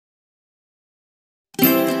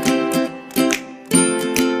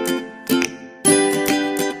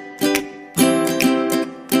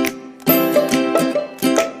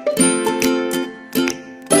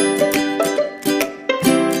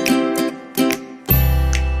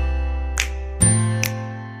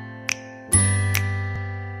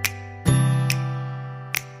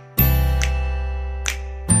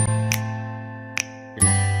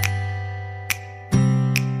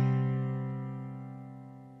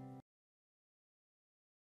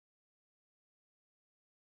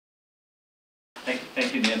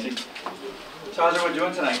Thank you, Nancy. So how's everyone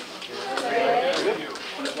doing tonight?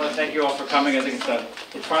 I want to thank you all for coming. I think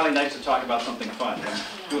it's finally nice to talk about something fun. And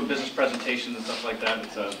doing business presentations and stuff like that,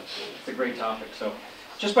 it's a great topic. So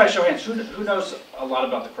just by show of hands, who knows a lot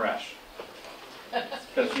about the crash? Got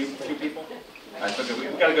a few people? All right, okay,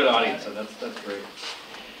 we've got a good audience, so that's great.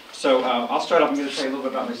 So I'll start off. I'm going to tell you a little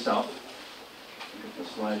bit about myself. Get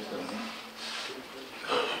the slides going.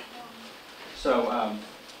 So,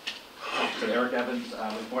 Eric Evans.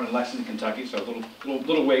 I was born in Lexington, Kentucky, so a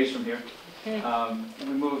little ways from here. We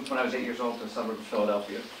moved when I was 8 years old to the suburb of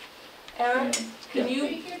Philadelphia. Eric, can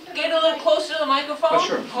you get a little closer to the microphone? Oh,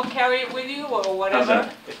 sure. Or carry it with you, or whatever? How's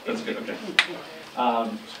that? That's good, okay.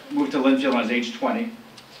 Moved to Linfield when I was age 20.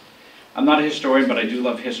 I'm not a historian, but I do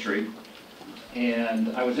love history.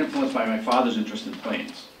 And I was influenced by my father's interest in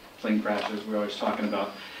planes, plane crashes. We were always talking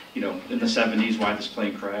about, you know, in the 70s, why this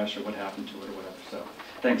plane crashed or what happened to it or whatever. So,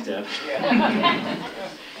 thanks, Dad. Yeah.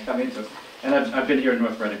 Got me into it. And I've been here in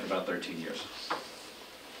North Reading for about 13 years.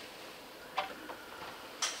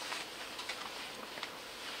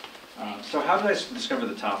 So how did I discover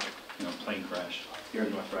the topic, you know, plane crash here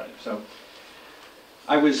in North Reading? So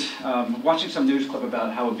I was watching some news clip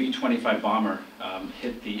about how a B-25 bomber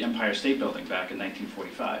hit the Empire State Building back in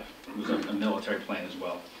 1945. It was a military plane as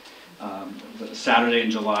well. Saturday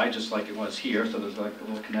in July, just like it was here, so there's like a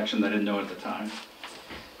little connection that I didn't know at the time.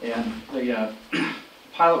 And the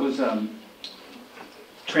pilot was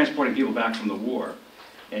transporting people back from the war,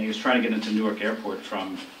 and he was trying to get into Newark Airport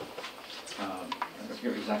from, I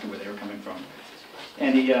forget exactly where they were coming from.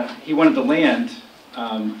 And he wanted to land,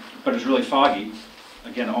 but it was really foggy.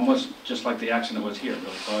 Again, almost just like the accident was here, really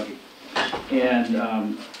foggy.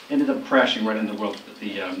 And ended up crashing right into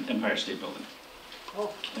the Empire State Building,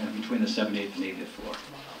 between the 78th and 80th floor.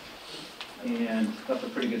 And that's a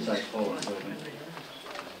pretty good sized hole in the building.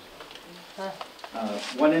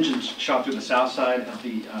 One engine shot through the south side of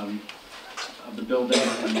the building,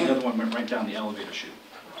 and the other one went right down the elevator chute.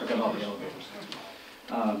 Took out all the elevators.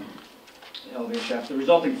 The elevator shaft. The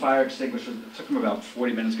resulting fire extinguisher, it took them about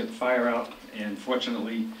 40 minutes to get the fire out, and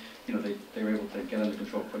fortunately, you know, they were able to get under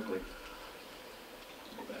control quickly.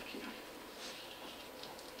 Go back here.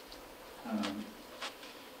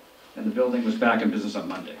 And the building was back in business on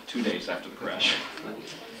Monday, 2 days after the crash.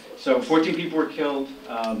 So 14 people were killed.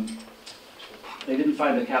 They didn't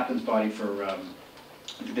find the captain's body for, I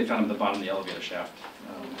think they found him at the bottom of the elevator shaft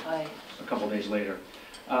a couple days later.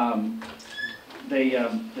 They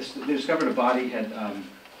discovered a body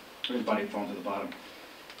his body had fallen to the bottom.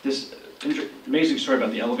 This amazing story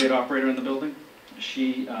about the elevator operator in the building.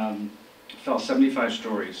 She fell 75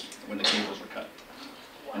 stories when the cables were cut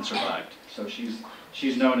and survived. So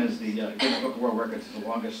she's known as the Guinness Book of World Records as the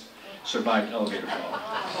longest survived elevator fall.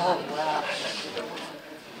 Oh, wow.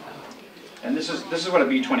 And this is what a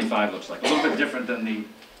B-25 looks like. A little bit different than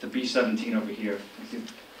the B-17 over here. You see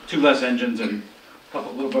 2 less engines and a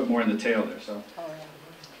little bit more in the tail there. So,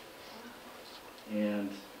 and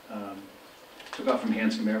took off from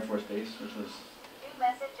Hanscom Air Force Base, which was. New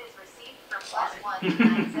message is received from +1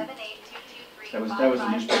 978 that was the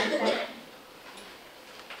newspaper clip.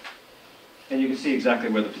 And you can see exactly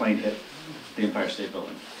where the plane hit the Empire State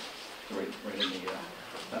Building, so right in the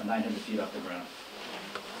about 900 feet off the ground.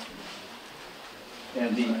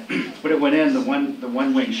 And when it went in, the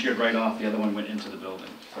one wing sheared right off, the other one went into the building.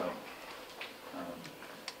 So,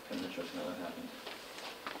 kind of interesting how that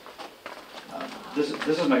happened.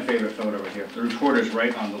 This is my favorite photo right here. The reporter's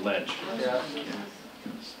right on the ledge. Yeah.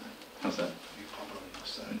 How's that?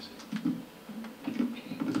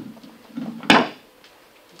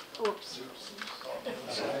 Oops.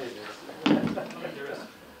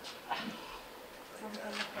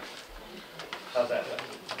 How's that?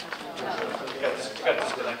 You got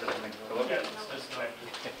disconnected, I think. So look at it.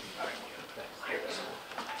 Here it is.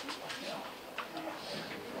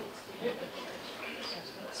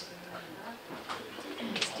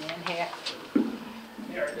 Stand here.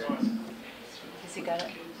 Has he got it?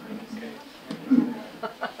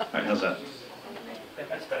 All right, how's that?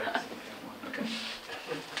 That's better. Okay.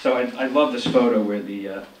 So I love this photo where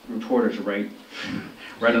the reporter's right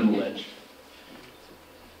on the ledge.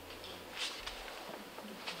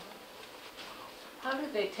 How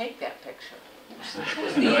did they take that picture?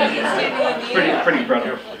 Pretty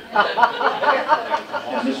incredible.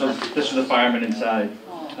 Yeah, this was the fireman inside.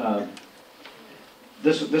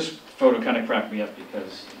 This photo kind of cracked me up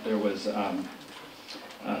because there was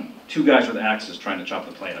 2 guys with axes trying to chop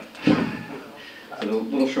the plane up. So they're a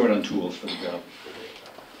little short on tools for the job.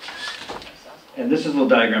 And this is a little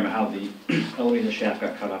diagram of how the elevator shaft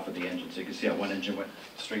got cut off with the engine. So you can see how one engine went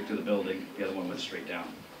straight through the building, the other one went straight down.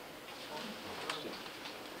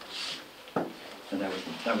 And that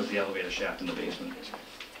was the elevator shaft in the basement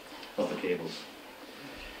of the cables.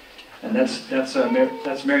 And that's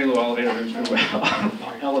Mary Lou Elevator,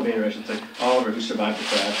 elevator, I should say, Oliver, who survived the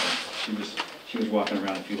crash. And she was walking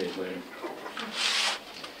around a few days later.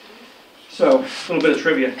 So, a little bit of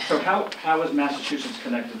trivia. So how is Massachusetts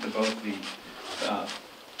connected to both the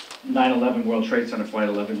 9/11 World Trade Center Flight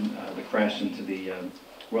 11 that crashed into the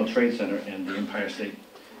World Trade Center and the Empire State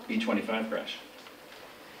B-25 crash?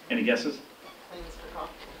 Any guesses? Planes for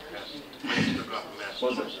coffee.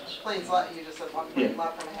 Was it? Planes let you just said one plane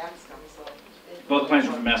left from Hanscom, so. Both planes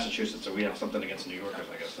were from Massachusetts, so we have something against New Yorkers,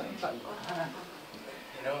 I guess.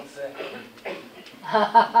 You don't say.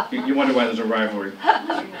 You wonder why there's a rivalry.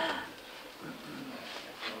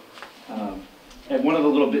 And one of the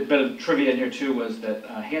little bit of trivia in here too was that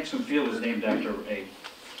Hanscom Field was named after a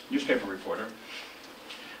newspaper reporter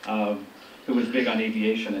who was big on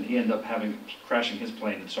aviation, and he ended up crashing his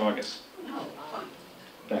plane in Saugus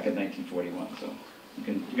back in 1941. So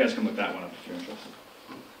you guys can look that one up if you're interested.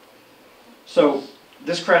 So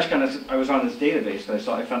this crash I was on this database because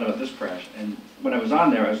I found out about this crash, and when I was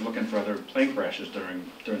on there, I was looking for other plane crashes during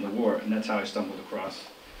the war, and that's how I stumbled across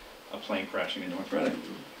a plane crashing in North Reading.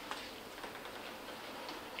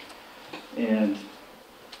 And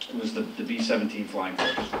it was the B-17 Flying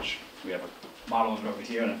Fortress, which we have a model of it over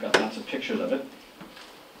here, and I've got lots of pictures of it.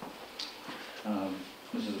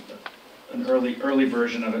 This is an early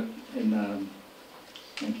version of it in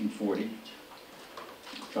 1940,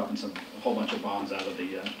 dropping a whole bunch of bombs out of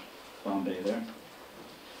the bomb bay there.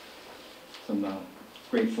 Some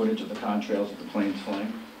great footage of the contrails of the planes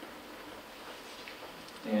flying.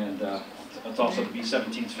 And it's also the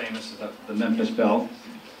B-17's famous, the Memphis Belle.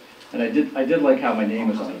 And I did like how my name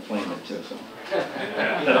was on the plane there too, so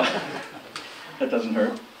that doesn't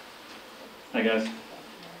hurt, I guess.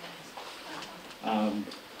 I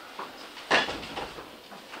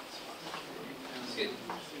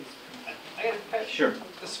got a question. Sure.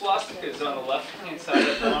 The swastika is on the left-hand side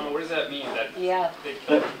of the bomber. What does that mean? That Yeah. they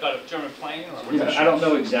got a German plane? Or I don't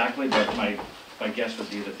know exactly, but my guess would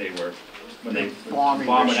be that they were, when the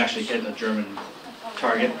bomb would actually hit a German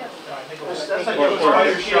target. That's like a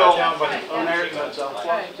fire shot down by an air, that's a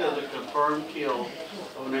confirmed kill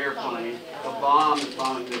of an airplane. The bomb is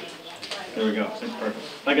bombing the. There we go. That's perfect.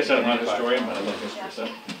 Like I said, I'm not a historian, but I love history, so.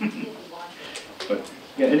 But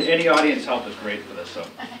yeah, any audience help is great for this. So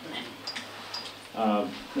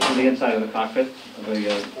this is the inside of the cockpit of a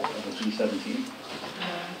B-17,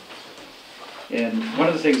 and one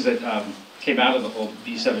of the things that came out of the whole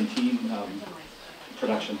B-17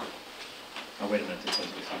 production. Oh, wait a minute. This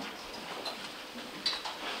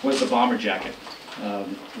was the bomber jacket.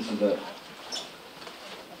 This is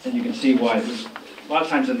and you can see why it was. A lot of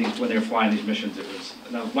times when they were flying these missions, it was,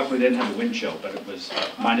 now luckily they didn't have a wind chill, but it was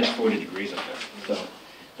minus 40 degrees up there. So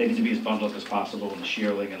they need to be as bundled up as possible, and the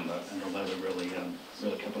shearling and the leather really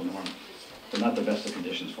kept them warm. But not the best of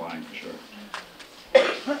conditions flying, for sure.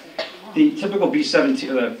 The typical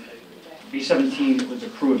B-17 was a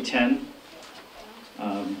crew of 10.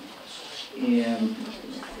 And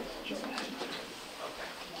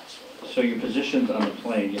so you're positioned on the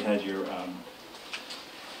plane. You had your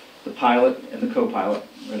the pilot and the co-pilot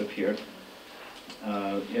right up here.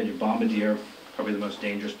 You had your bombardier, probably the most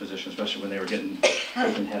dangerous position, especially when they were getting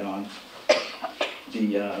open head on.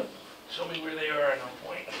 Show me where they are at no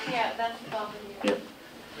point. Yeah, that's the bombardier. Yep.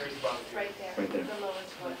 Where's the bombardier? Right there. Right there. The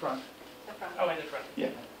lowest one. The front. The front. Oh, in the front.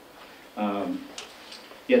 Yeah.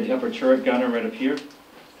 You had the upper turret gunner right up here.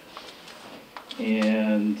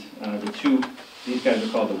 And these guys are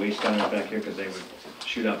called the waist gunners back here because they would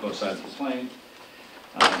shoot out both sides of the plane.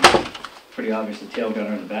 Pretty obvious the tail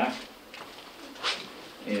gunner in the back.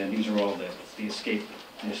 And these are all the escape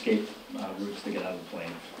routes to get out of the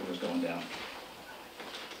plane if it was going down.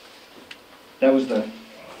 That was the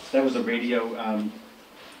radio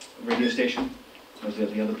station. That was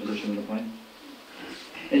the other position in the plane.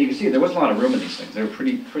 And you can see there wasn't a lot of room in these things. They were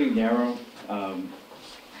pretty narrow and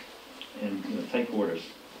tight quarters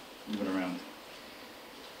moving around.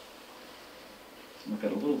 Let's look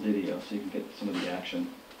at a little video so you can get some of the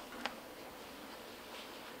action.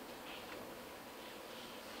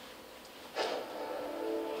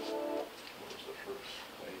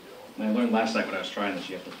 And I learned last night when I was trying this,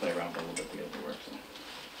 you have to play around for a little bit to get it to work. So.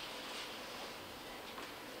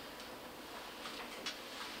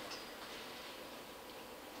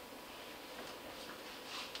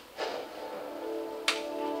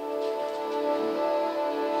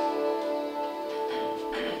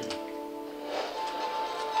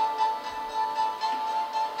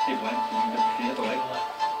 Hey, Blaine, can you hit the light?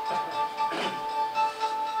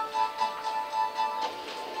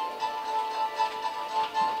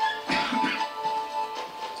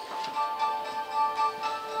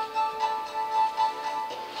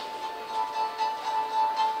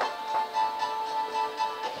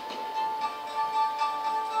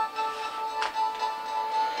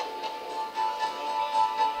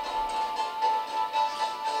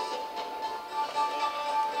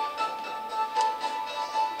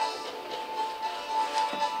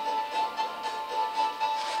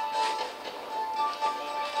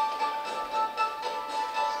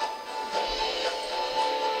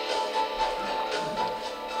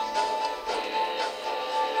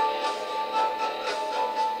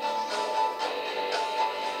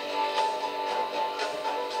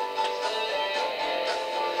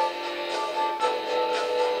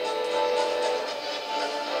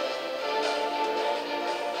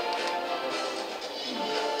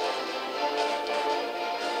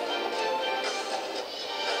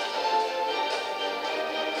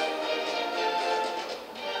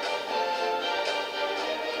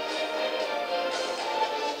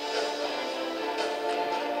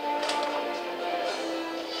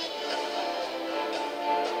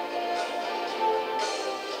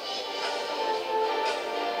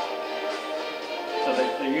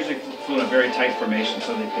 very tight formation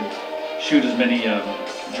so they could shoot as many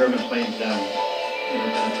German planes down in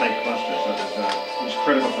a tight cluster. So it was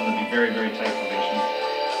critical for them to be very, very tight formation.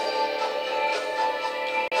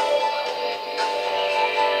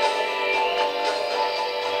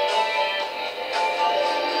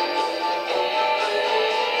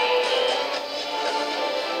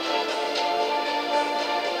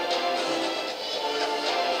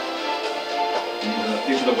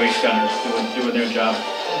 These are the waist gunners doing their job.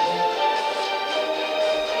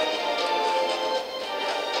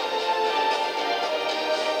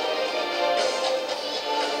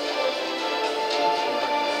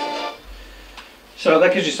 So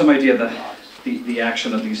that gives you some idea of the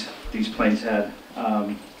action that these planes had.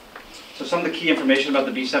 So some of the key information about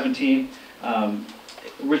the B-17.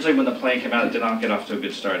 Originally when the plane came out, it did not get off to a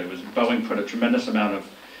good start. Boeing put a tremendous amount of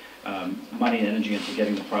money and energy into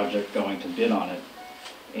getting the project going to bid on it.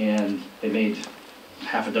 And they made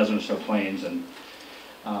half a dozen or so planes and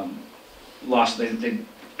lost. When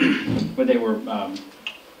they were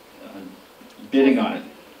bidding on it,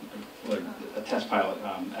 like a test pilot,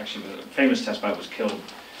 actually a famous test pilot was killed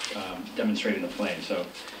demonstrating the plane. So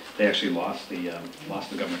they actually lost the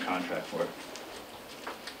government contract for it.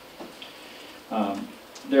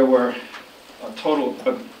 There were a total,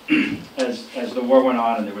 but as the war went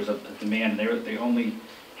on and there was a demand, they were the only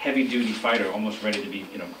heavy-duty fighter almost ready to be,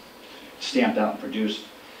 stamped out and produced.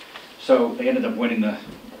 So they ended up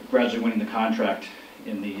gradually winning the contract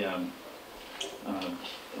in the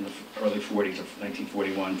early 40s of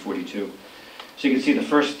 1941, 42. So you can see the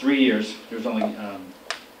first 3 years, there was only about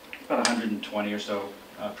 120 or so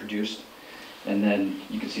produced. And then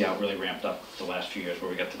you can see how it really ramped up the last few years where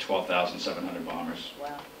we got to 12,700 bombers.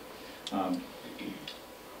 Wow.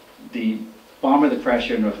 The bomber that crashed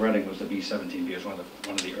here in North Reading was the B-17B. It was one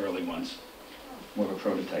of the early ones, more of a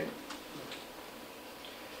prototype.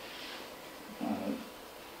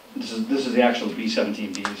 This is the actual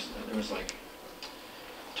B-17Bs. There was like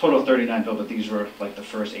a total of 39 built, but these were like the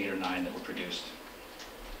first 8 or 9 that were produced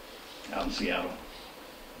out in Seattle.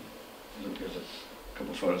 There's a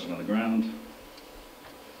couple photos of them on the ground.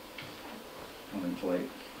 One in flight.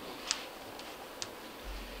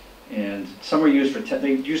 And some were used for,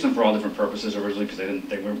 they used them for all different purposes originally because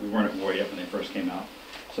we weren't at war yet when they first came out.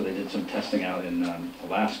 So they did some testing out in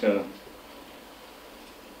Alaska.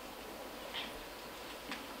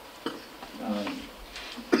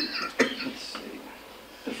 Let's see.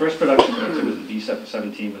 The first production that was the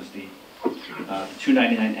B-17 was the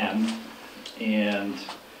 299M. And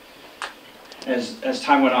as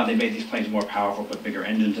time went on, they made these planes more powerful, put bigger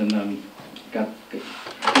engines in them, got bigger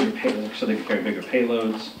payloads, so they could carry bigger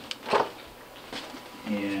payloads.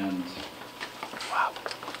 And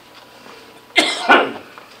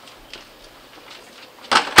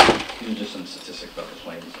these are just some statistics about the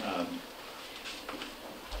planes.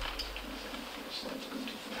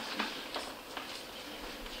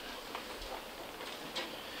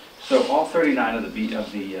 So all 39 of the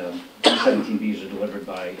B-17Bs are delivered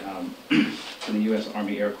by to the U.S.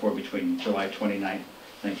 Army Air Corps between July 29,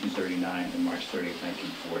 1939 and March 30,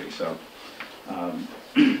 1940. So,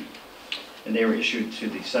 and they were issued to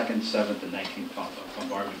the 2nd, 7th, and 19th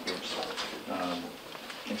bombardment groups,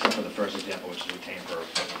 except for the first example, which is retained for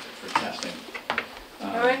testing.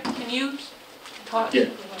 Eric, can you talk, Yeah.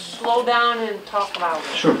 slow down and talk louder?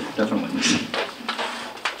 Sure, definitely.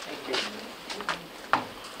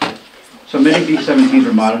 So many B-17s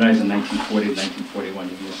were modernized in 1940 and 1941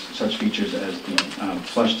 to use such features as the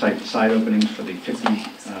flush-type side openings for the 50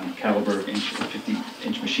 caliber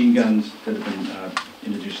 50-inch machine guns that have been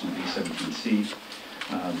introduced in the B-17C.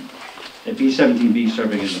 A B-17B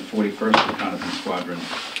serving in the 41st Reconnaissance Squadron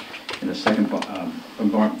in the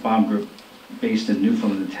 2nd Bomb Group based in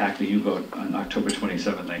Newfoundland attacked the U-boat on October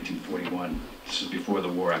 27, 1941. This is before the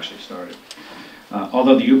war actually started.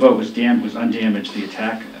 Although the U-boat was undamaged, the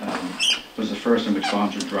attack was the first in which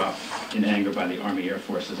bombs were dropped in anger by the Army Air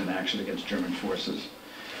Forces in action against German forces.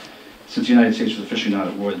 Since the United States was officially not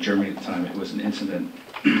at war with Germany at the time, it was an incident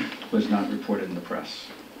was not reported in the press.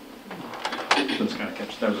 So it's kind of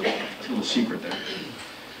that was a little secret there.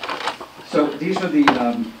 So these are the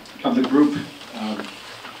of the group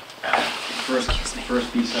first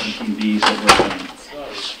B-17Bs that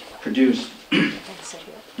were produced.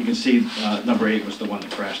 You can see number 8 was the one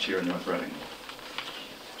that crashed here in North Reading.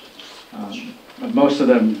 But most of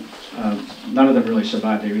them, none of them really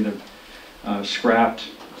survived. They were either scrapped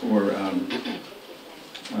or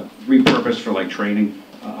repurposed for like training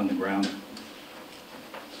on the ground.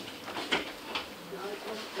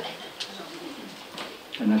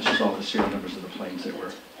 And that's just all the serial numbers of the planes that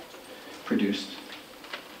were produced.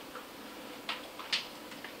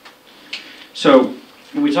 So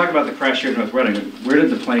when we talk about the crash here in North Reading, where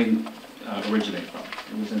did the plane originate from?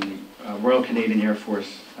 It was in the Royal Canadian Air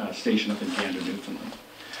Force station up in Gander, Newfoundland.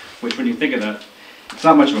 Which, when you think of that, it's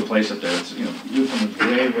not much of a place up there. It's, you know, Newfoundland's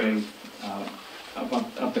way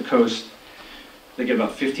up the coast. They get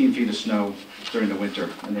about 15 feet of snow during the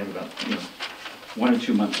winter, and they have about 1 or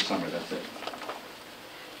 2 months of summer. That's it.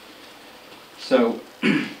 So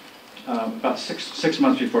about six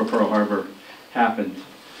months before Pearl Harbor happened,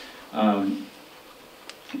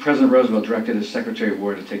 President Roosevelt directed his Secretary of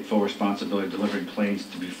War to take full responsibility of delivering planes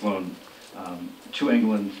to be flown to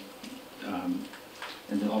England and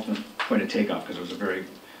the ultimate point of takeoff, because it was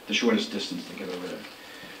the shortest distance to get over there.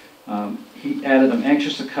 He added, "I'm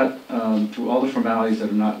anxious to cut through all the formalities that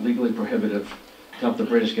are not legally prohibitive to help the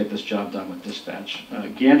British get this job done with dispatch."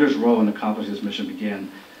 Gander's role in accomplishing this mission began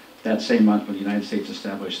that same month when the United States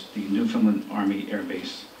established the Newfoundland Army Air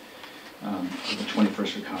Base with the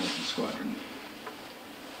 21st Reconnaissance Squadron.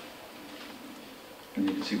 And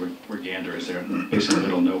you can see where Gander is there, basically in the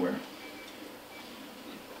middle of nowhere.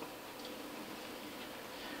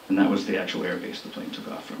 And that was the actual air base the plane took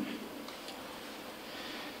off from.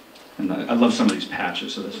 And I love some of these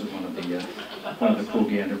patches, so this is one of the cool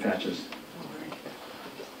Gander patches.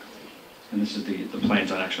 And this is the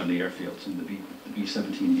planes actually on the airfields, and the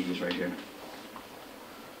B-17D is right here.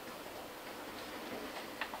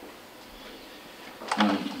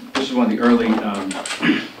 This is one of the early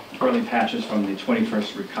patches from the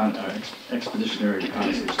 21st Expeditionary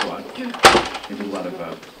Reconnaissance Squad. They did a lot of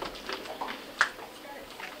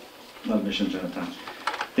missions at a time.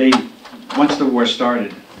 Once the war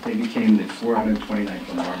started, they became the 429th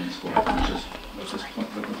Bombardment Squad, which is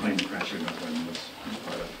what the plane that crashed in North Reading was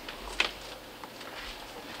part of.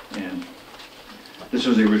 And this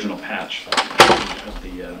was the original patch of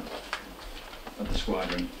the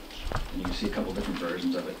squadron. And you can see a couple different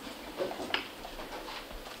versions of it.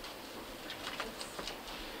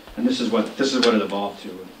 And this is what it evolved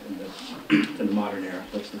to in the modern era.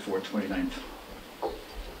 That's the 429th.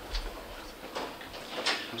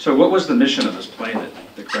 So what was the mission of this plane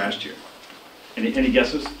that crashed here? Any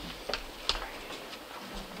guesses?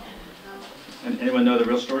 Anyone know the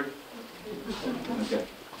real story? Okay.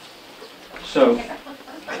 So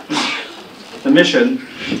the mission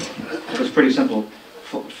was pretty simple.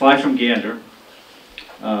 Fly from Gander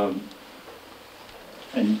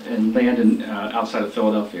and land outside of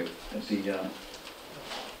Philadelphia at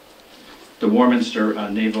the Warminster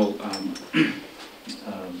Naval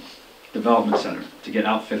Development Center to get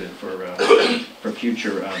outfitted for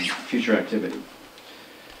future activity.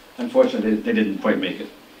 Unfortunately, they didn't quite make it.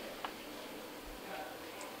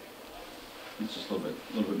 It's just a little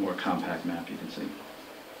bit more compact map you can see.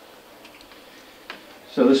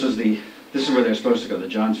 So this is where they're supposed to go, the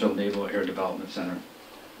Johnsville Naval Air Development Center.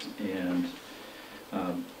 And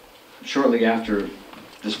shortly after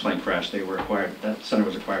this plane crashed, that center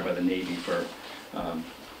was acquired by the Navy for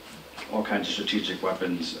all kinds of strategic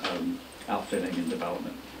weapons, outfitting and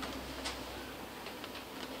development.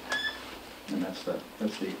 And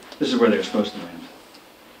this is where they're supposed to land.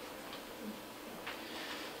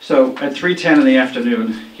 So at 3:10 in the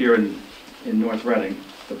afternoon here in North Reading,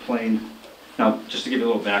 the plane, now just to give you a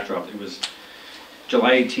little backdrop, it was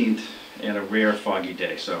July 18th and a rare foggy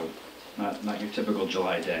day, so not your typical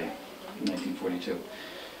July day in 1942.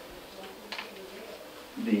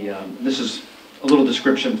 This is a little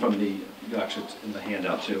description from actually it's in the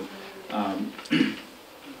handout too. At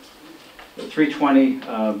 3:20,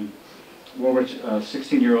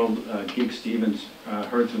 16-year-old Gig Stevens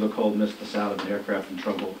heard through the cold mist the sound of an aircraft in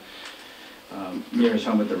trouble near his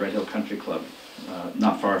home at the Red Hill Country Club,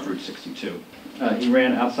 not far off Route 62. He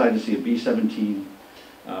ran outside to see a B-17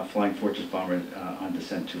 Flying Fortress bomber on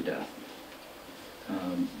descent to death.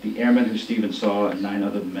 The airmen who Stevens saw and 9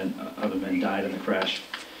 other men died in the crash,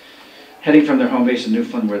 heading from their home base in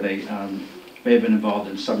Newfoundland, where they may have been involved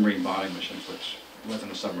in submarine bombing missions, which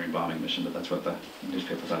wasn't a submarine bombing mission, but that's what the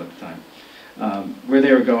newspaper thought at the time. Where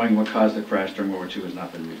they were going, what caused the crash during World War II has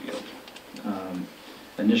not been revealed.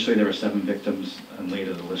 Initially there were 7 victims, and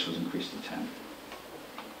later the list was increased to 10.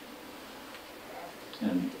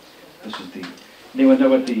 And this is anyone know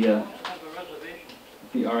what the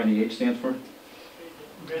R and the H stands for?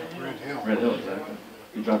 Red Hill. Red Hill, exactly.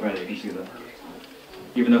 You drive by there, you can see that.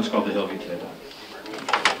 Even though it's called the Hillview today.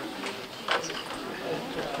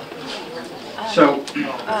 So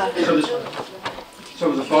it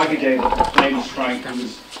was a foggy day. The plane was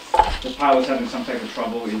the pilot was having some type of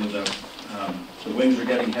trouble. Either the wings were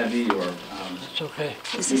getting heavy, or it's okay.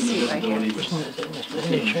 This is visibility was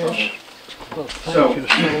Any chance? Well, so thank you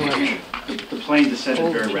so much. the plane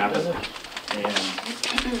descended very rapidly, and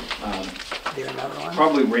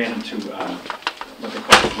probably ran into what they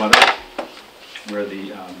call a flutter, where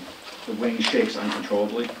the wing shakes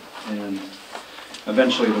uncontrollably, and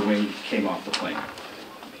eventually the wing came off the plane.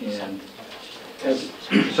 And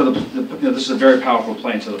so this is a very powerful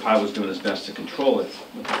plane, so the pilot was doing his best to control it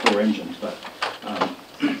with the 4 engines, but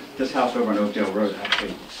this house over on Oakdale Road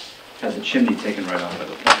actually had the chimney taken right off of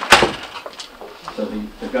the plane. So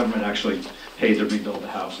the government actually paid to rebuild the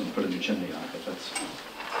house and put a new chimney on it, but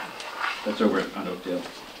that's over on Oakdale.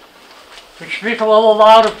 Could you speak a little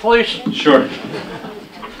louder, please? Sure.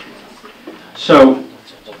 So,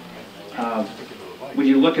 when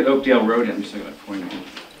you look at Oakdale Road, I'm just going to point you.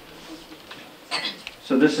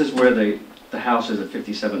 So this is where the house is at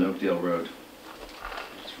 57 Oakdale Road.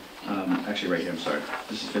 Actually, right here. I'm sorry.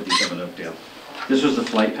 This is 57 Oakdale. This was the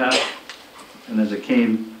flight path, and as it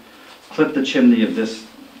came, clipped the chimney of this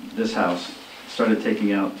house, started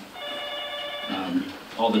taking out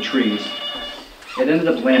all the trees. It ended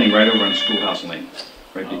up landing right over on Schoolhouse Lane,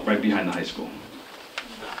 right behind the high school.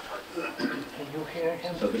 Can you hear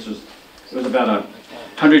him? So it was about a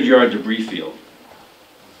 100-yard debris field.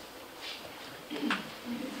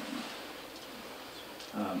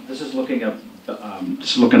 This is looking up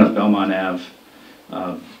Belmont Ave,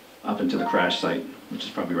 up into the crash site, which is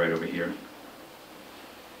probably right over here.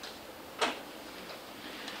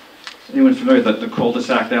 Anyone familiar with the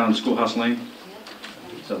cul-de-sac down on Schoolhouse Lane?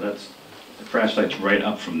 So the crash site's right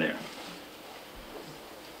up from there.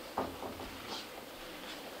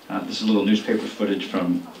 This is a little newspaper footage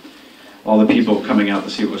from all the people coming out to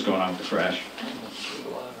see what was going on with the crash.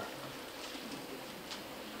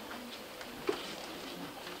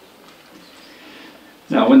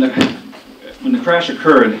 Now, when the crash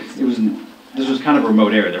occurred, this was kind of a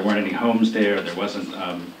remote area. There weren't any homes there. There wasn't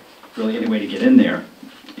really any way to get in there.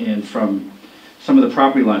 And from some of the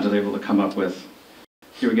property lines, I was able to come up with.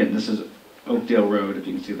 Here again, this is Oakdale Road. If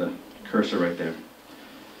you can see the cursor right there.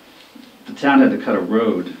 The town had to cut a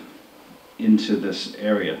road into this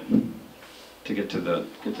area to get to the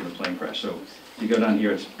plane crash. So if you go down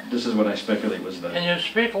here, this is what I speculate was the. Can you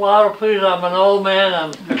speak louder, please? I'm an old man.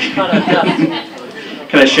 I'm kind of deaf.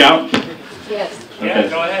 Can I shout? Yes. Okay. Yeah,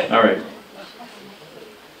 go ahead. All right.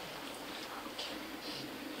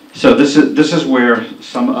 So this is where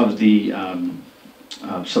some of the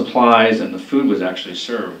supplies and the food was actually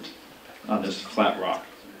served on this flat rock.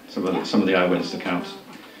 Some of the eyewitness accounts.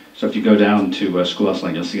 So if you go down to Schoolhouse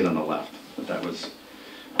Lane, you'll see it on the left. But that was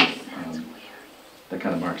that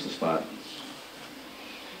kind of marks the spot.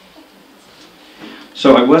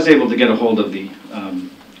 So I was able to get a hold of the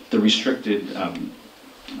restricted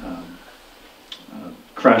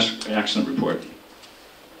crash accident report.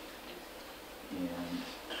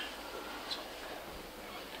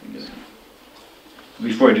 And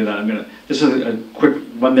before I do that, this is a quick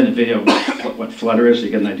 1-minute video of what flutter is, so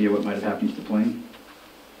you get an idea what might have happened to the plane.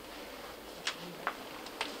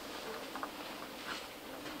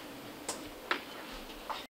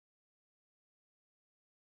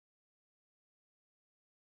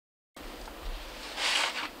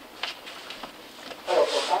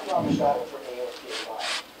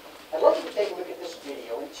 I'd like you to take a look at this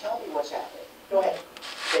video and tell me what's happening. Go ahead,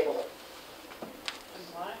 take a look.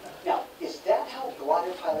 Now, is that how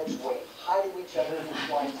glider pilots wave hi to each other in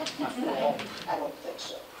flight? Well, I don't think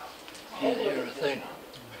so. Take a look at this.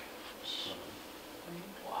 Is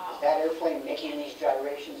that airplane making these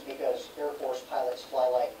gyrations because Air Force pilots fly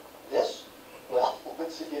like this? Well,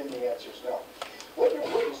 once again, the answer is no. What you're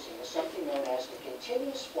witnessing is something known as the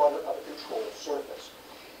continuous flutter of a control surface.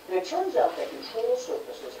 And it turns out that control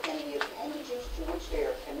surfaces and the appendages to which they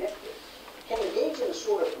are connected can engage in a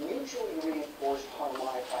sort of mutually reinforced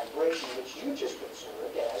harmonic vibration, which you just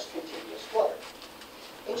observed as continuous flutter.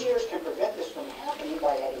 Engineers can prevent this from happening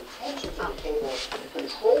by adding tension to the cables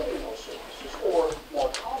controlling those surfaces, or more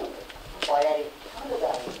commonly, by adding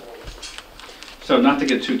counterbalance releases. So not to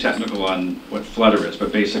get too technical on what flutter is,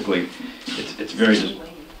 but basically it's very just.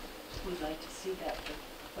 We'd like to see that,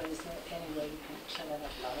 but is there any way you can set it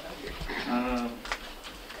up louder?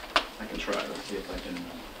 I can try. Let's see if I can.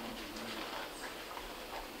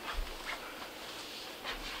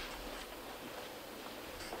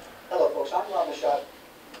 Hello, folks. I'm Rob Machado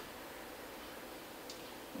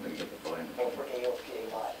I'm gonna get the volume. for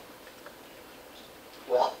AOPA Live.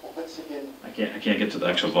 Well, once again, I can't get to the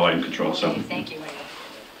actual volume control. So. Thank you.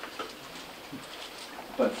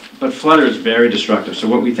 But flutter is very destructive. So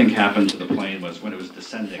what we think happened to the plane was when it was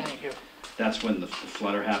descending. Thank you. That's when the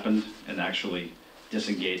flutter happened and actually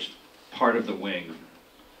disengaged part of the wing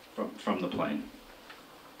from the plane.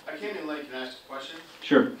 I came in late, can I ask a question?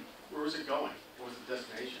 Sure. Where was it going? What was the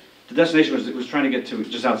destination? The destination was trying to get to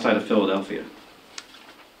just outside of Philadelphia.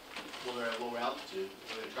 Were they at lower altitude?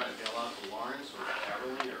 Were they trying to bail out to Lawrence or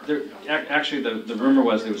Beverly? Actually, the rumor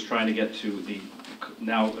was it was trying to get to the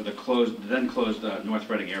then closed North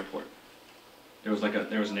Reading Airport. There was an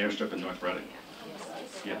airstrip in North Reading.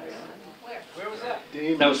 Yeah. Where was that?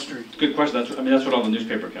 That was good question. That's what all the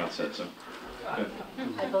newspaper accounts said. So. Good.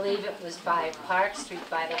 I believe it was by Park Street,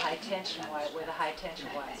 by the high tension wire, where the high tension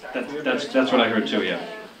wires are. That's what I heard too. Yeah.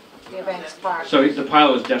 Fairbanks Park. So the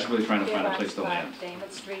pilot was desperately trying to find a place to land. Damon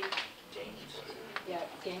Street. Yeah,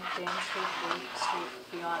 Damon Street, William Street,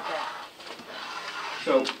 beyond that.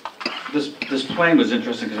 So this plane was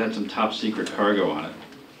interesting because it had some top secret cargo on it.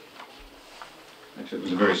 Actually, it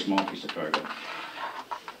was a very small piece of cargo.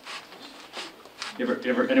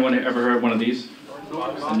 Anyone ever heard of one of these?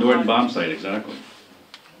 The Norden bomb site, exactly.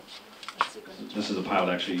 This is a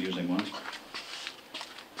pilot actually using one.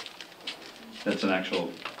 That's an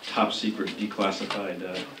actual top secret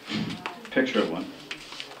declassified picture of one.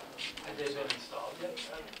 Have they been installed yet?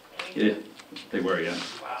 Yeah, they were, yeah.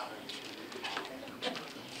 Wow.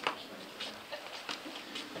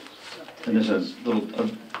 And there's a little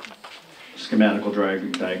schematical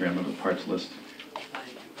diagram of the parts list.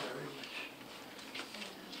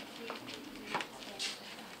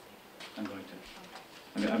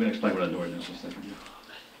 I'm going to explain what a Norden is in a second.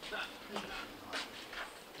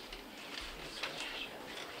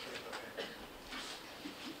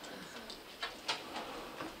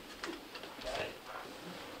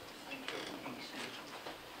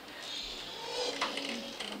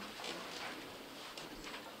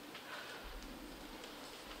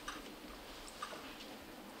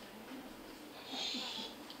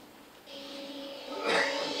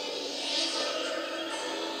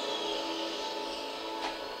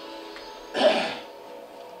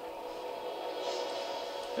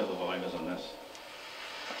 Yeah, the volume is on this.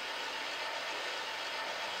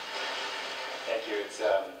 Thank you. It's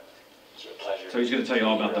a pleasure. So he's going to tell you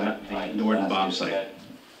all about the Norden bomb site.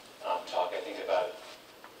 Talk, I think about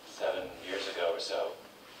 7 years ago or so,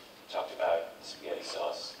 talked about spaghetti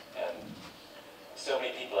sauce. And so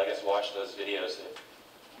many people, I guess, watched those videos that,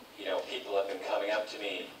 people have been coming up to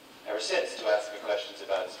me ever since to ask me questions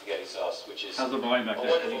about spaghetti sauce, which is How's the volume back a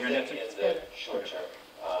there? Can wonderful you hear thing Nancy? in the short term.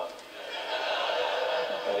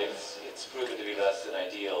 But it's proven to be less than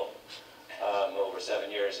ideal over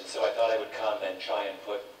 7 years, and so I thought I would come and try and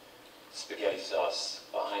put spaghetti sauce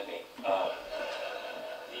behind me.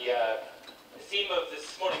 The theme of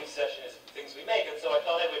this morning's session is things we make, and so I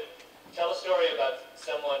thought I would tell a story about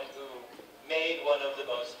someone who made one of the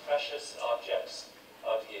most precious objects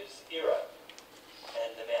of his era,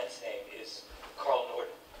 and the man's name is Carl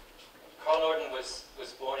Norden. Carl Norden was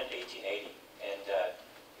born in 1880, and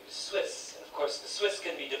he was Swiss. And of course, the Swiss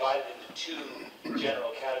can be divided into two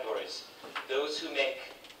general categories: those who make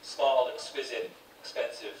small, exquisite,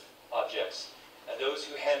 expensive objects, and those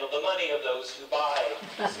who handle the money of those who buy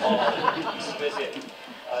small, exquisite,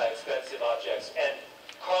 expensive objects. And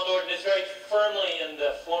Carl Norden is very firmly in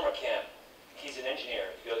the former camp. He's an engineer.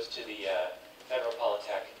 He goes to the Federal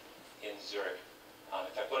Polytech in Zurich.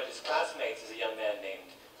 In fact, one of his classmates is a young man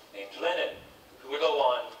named Lenin, who would go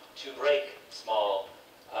on to break small,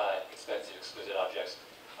 expensive, exquisite objects.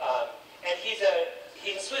 And he's a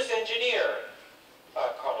Swiss engineer,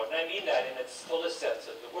 Carl Norden. I mean that in its fullest sense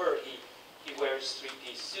of the word. He wears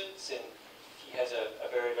three-piece suits, and he has a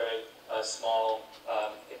very, very small,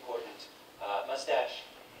 important mustache.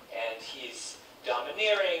 And he's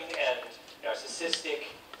domineering and narcissistic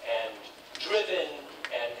and driven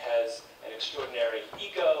and has an extraordinary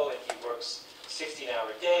ego, and he works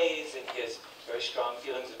 16-hour days, and he has very strong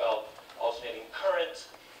feelings about alternating current,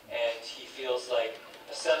 and he feels like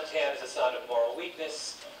a suntan is a sign of moral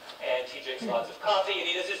weakness, and he drinks lots of coffee, and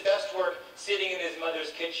he does his best work sitting in his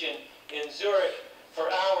mother's kitchen in Zurich for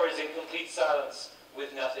hours in complete silence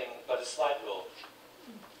with nothing but a slide rule.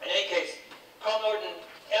 In any case, Carl Norden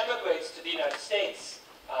emigrates to the United States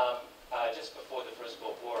just before the First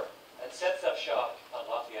World War and sets up shop on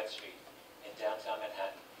Lafayette Street in downtown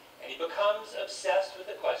Manhattan. And he becomes obsessed with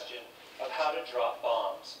the question of how to drop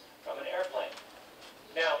bombs from an airplane.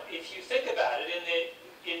 Now, if you think about it,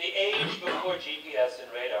 in the age before GPS and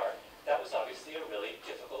radar, that was obviously a really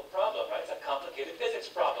difficult problem, right? It's a complicated physics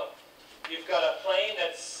problem. You've got a plane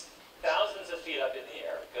that's thousands of feet up in the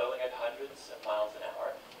air, going at hundreds of miles an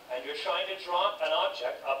hour, and you're trying to drop an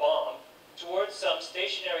object, a bomb, towards some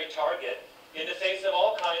stationary target in the face of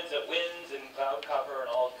all kinds of winds and cloud cover and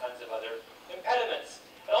all kinds of other impediments.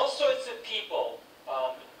 And all sorts of people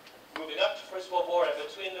moving up to First World War and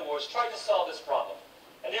between the wars tried to solve this problem.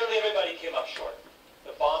 And nearly everybody came up short.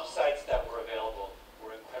 The bomb sites that were available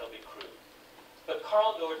were incredibly But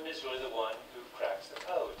Carl Norden is really the one who cracks the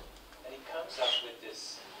code. And he comes up with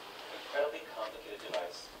this incredibly complicated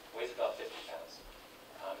device. Weighs about 50 pounds.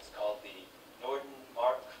 It's called the Norden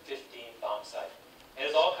Mark 15 bomb sight. It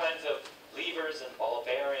has all kinds of levers and ball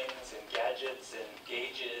bearings and gadgets and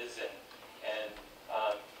gauges and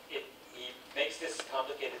he makes this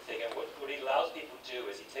complicated thing. And what he allows people to do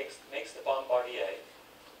is he makes the bombardier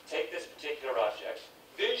take this particular object,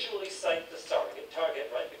 visually sight the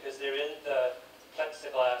target, right, because they're in the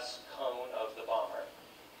plexiglass cone of the bomber,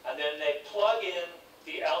 and then they plug in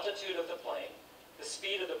the altitude of the plane, the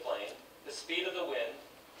speed of the plane, the speed of the wind,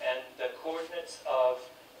 and the coordinates of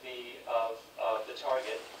the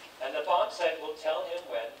target, and the bomb sight will tell him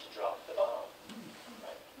when to drop the bomb.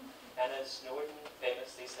 Right? And as Norden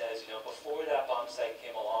famously says, before that bomb sight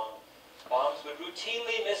came along, bombs would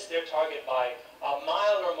routinely miss their target by a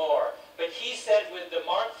mile or more. But he said with the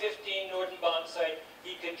Mark 15 Norden bomb sight,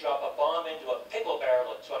 he could drop a bomb into a pickle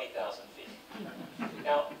barrel at 20,000 feet.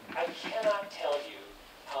 Now, I cannot tell you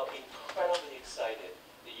how incredibly excited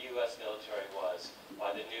the U.S. military was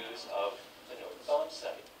by the news of the Norden bomb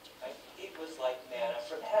sight. Right? It was like manna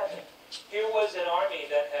from heaven. Here was an army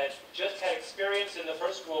that had just had experience in the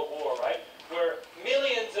First World War, right, where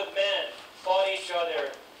millions of men fought each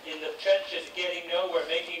other in the trenches, getting nowhere,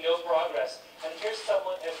 making no progress. And here's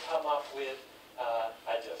someone had come up with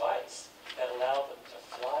a device that allowed them to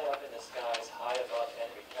fly up in the skies high above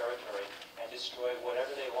enemy territory and destroy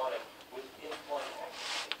whatever they wanted with pinpoint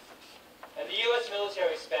accuracy. And the U.S.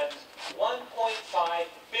 military spent $1.5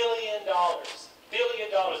 billion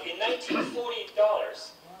in 1940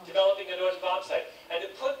 dollars developing the Norden bomb sight. And to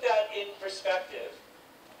put that in perspective,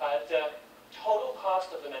 the total cost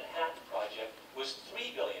of the Manhattan Project was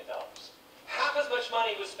 $3 billion. Half as much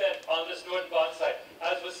money was spent on this Norden bomb sight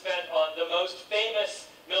as was spent on the most famous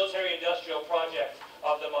military-industrial project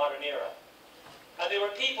of the modern era. And there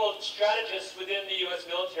were people, strategists within the U.S.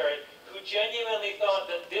 military, who genuinely thought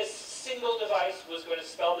that this single device was going to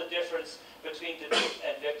spell the difference between defeat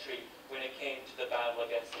and victory when it came to the battle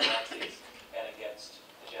against the Nazis and against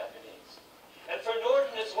the Japanese. And for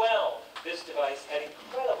Norden as well, this device had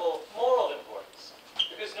incredible moral importance,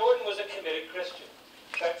 because Norden was a committed Christian.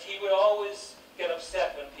 In fact, he would always get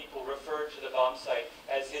upset when people referred to the bomb sight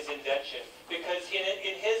as his invention, because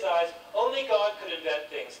in his eyes, only God could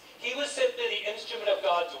invent things. He was simply the instrument of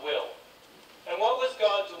God's will. And what was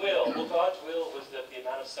God's will? Well, God's will was that the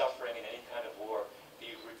amount of suffering in any kind of war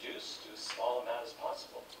be reduced to as small amount as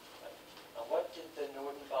possible. And what did the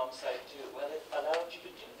Norden bomb sight do? Well, it allowed you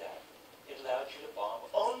to do that. It allowed you to bomb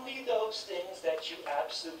only those things that you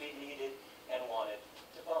absolutely needed and wanted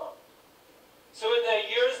to bomb. So in the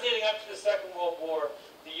years leading up to the Second World War,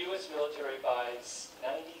 the U.S. military buys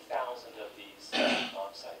 90,000 of these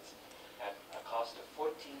bomb sights at a cost of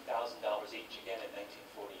 $14,000 each, again in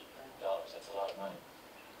 1940 dollars. That's a lot of money.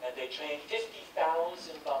 And they train 50,000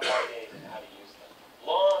 bombardiers in how to use them.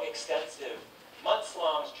 Long, extensive,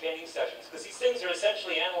 months-long training sessions, because these things are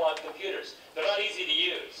essentially analog computers. They're not easy to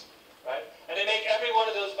use, right? And they make every one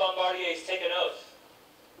of those bombardiers take an oath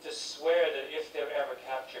to swear that if they're ever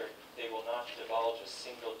captured, they will not divulge a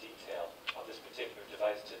single detail of this particular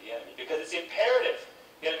device to the enemy, because it's imperative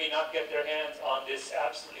the enemy not get their hands on this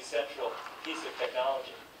absolutely central piece of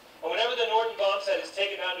technology. And whenever the Norden bomb sight is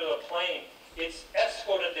taken onto a plane, it's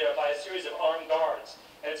escorted there by a series of armed guards,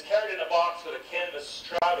 and it's carried in a box with a canvas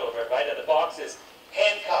shroud over it, right? And the box is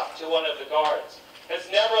handcuffed to one of the guards. And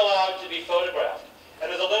it's never allowed to be photographed.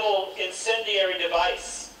 And there's a little incendiary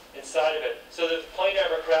device inside of it, so that if the plane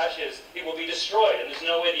ever crashes, it will be destroyed, and there's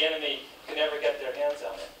no way the enemy can ever get their hands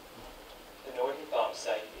on it. The Norden bomb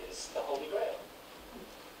sight is the Holy Grail.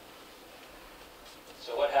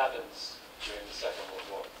 So what happens during the Second World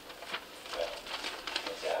War? Well,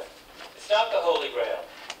 what's that? It's not the Holy Grail.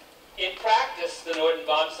 In practice, the Norden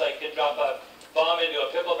bomb sight can drop a bomb into a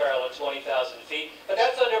pickle barrel at 20,000 feet, but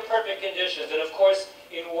that's under perfect conditions. And of course,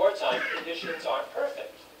 in wartime, conditions aren't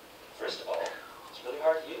perfect. First of all, it's really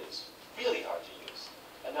hard to use. Really hard to use.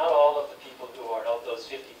 And not all of the people who are, of those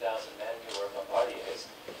 50,000 men who are bombardiers,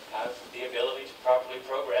 have the ability to properly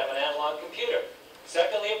program an analog computer.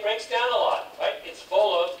 Secondly, it breaks down a lot, right? It's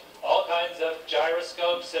full of all kinds of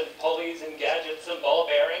gyroscopes and pulleys and gadgets and ball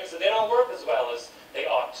bearings, and they don't work as well as they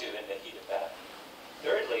ought to in the heat of battle.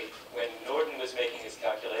 Thirdly, when Norden was making his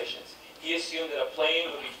calculations, he assumed that a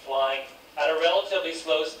plane would be flying at a relatively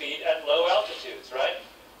slow speed at low altitudes, right?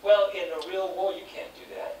 Well, in a real war, you can't do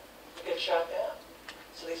that. You get shot down.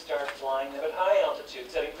 So they started flying them at high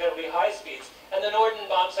altitudes, at incredibly high speeds, and the Norden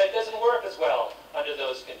bomb sight doesn't work as well under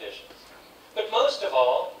those conditions. But most of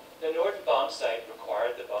all, the Norden bomb sight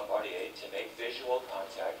required the bombardier to make visual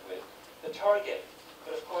contact with the target.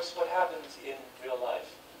 But of course, what happens in real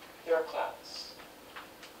life? There are clouds,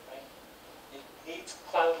 right? It needs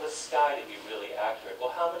cloudless sky to be really accurate.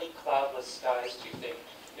 Well, how many cloudless skies do you think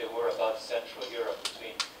there were above Central Europe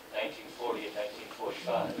between 1940 and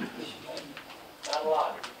 1945? Right? Not a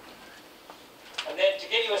lot. And then to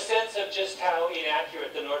give you a sense of just how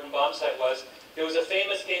inaccurate the Norden bombsight was, there was a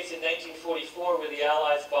famous case in 1944 where the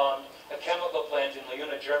Allies bombed a chemical plant in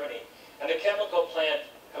Leuna, Germany. And the chemical plant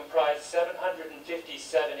comprised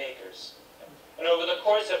 757 acres. And over the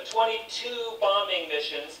course of 22 bombing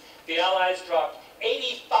missions, the Allies dropped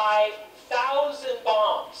 85,000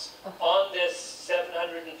 bombs on this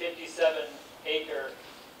 757-acre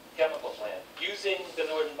chemical plant using the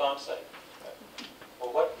Norden bombsight.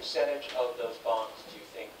 Well, what percentage of those bombs do you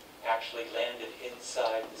think actually landed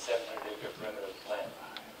inside the 700-acre perimeter of the plant?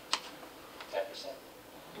 10%.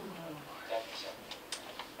 10%.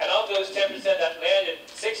 And of those 10% that landed,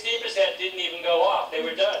 16% didn't even go off. They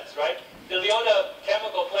were duds, right? The Leuna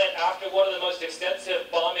chemical plant, after one of the most extensive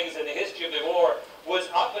bombings in the history of the war, was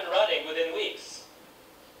up and running within weeks.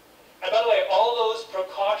 And by the way, all those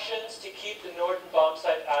precautions to keep the Norden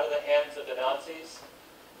bombsight out of the hands of the Nazis,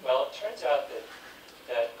 well, it turns out that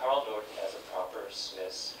Karl Norden, as a proper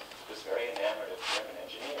Swiss, was very enamored of German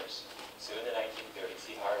engineers. So in the 1930s,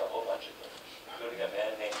 he hired a whole bunch of them, including a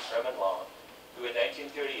man named Hermann Long, who in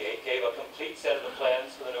 1938 gave a complete set of the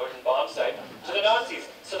plans for the Norden bombsight to the Nazis.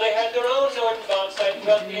 So they had their own Norden bombsight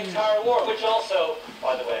throughout the entire war, which also,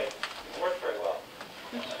 by the way, worked very well.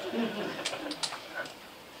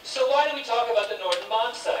 So why do we talk about the Norden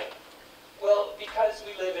bombsight? Well, because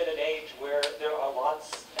we live in an age where there are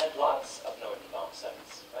lots and lots of Norden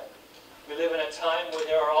bombsights, right? We live in a time where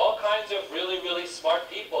there are all kinds of really, really smart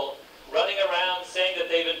people running around saying that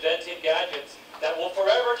they've invented gadgets that will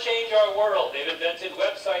forever change our world. They've invented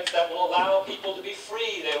websites that will allow people to be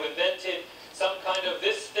free. They've invented some kind of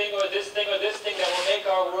this thing or this thing or this thing that will make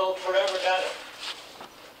our world forever better.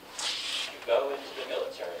 You go into the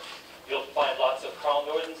military, you'll find lots of Karl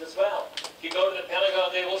Nordens as well. If you go to the Pentagon,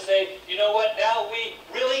 they will say, you know what, now we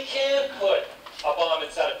really can put a bomb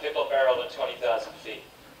inside a pickle barrel at 20,000 feet.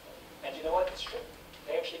 And you know what, it's true.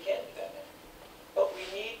 They actually can do that now. But we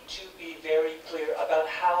need to be very clear about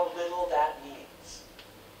how little that means.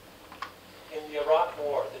 In the Iraq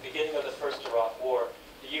War, the beginning of the first Iraq War,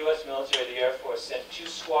 the U.S. military, the Air Force, sent 2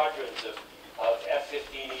 squadrons of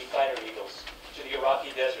F-15E fighter Eagles to the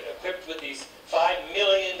Iraqi desert, equipped with these $5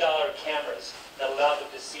 million cameras that allowed them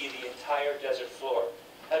to see the entire desert floor.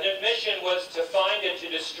 And their mission was to find and to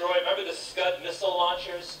destroy, remember the Scud missile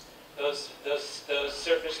launchers? Those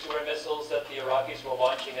surface-to-air missiles that the Iraqis were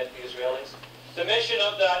launching at the Israelis? The mission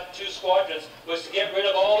of that 2 squadrons was to get rid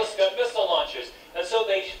of all the Scud missile launchers. And so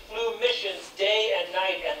they flew missions day and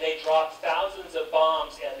night, and they dropped thousands of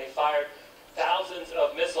bombs, and they fired thousands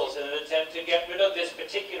of missiles in an attempt to get rid of this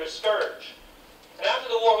particular scourge. And after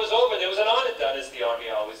the war was over, there was an audit done, as the Army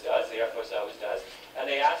always does, the Air Force always does, and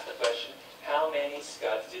they asked the question, how many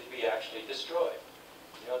Scuds did we actually destroy?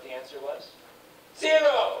 You know what the answer was?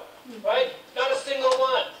 0! Right? Not a single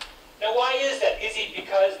one. Now why is that? Is it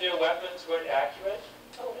because their weapons weren't accurate?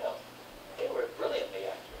 Oh no. They were brilliantly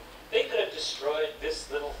accurate. They could have destroyed this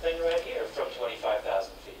little thing right here from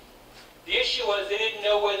 25,000 feet. The issue was they didn't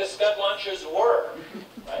know where the Scud launchers were.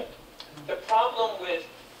 Right? The problem with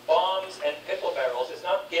bombs and pickle barrels is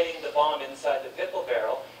not getting the bomb inside the pickle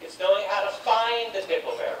barrel, it's knowing how to find the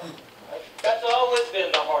pickle barrel. Right? That's always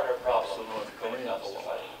been the harder problem when it comes to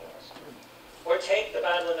fighting wars. Or take the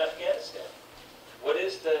battle in Afghanistan. What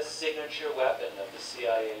is the signature weapon of the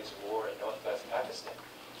CIA's war in northwest Pakistan?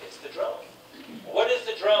 It's the drone. What is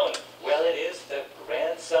the drone? Well, it is the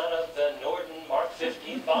grandson of the Norden Mark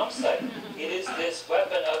 15 bomb sight. It is this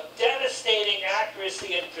weapon of devastating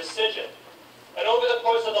accuracy and precision. And over the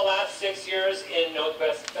course of the last 6 years in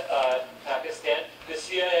northwest Pakistan, the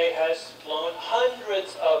CIA has flown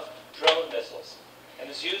hundreds of drone missiles and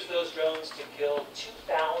has used those drones to kill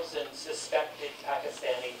 2,000 suspected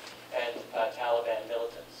Pakistani and Taliban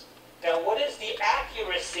militants. Now, what is the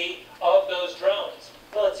accuracy of those drones?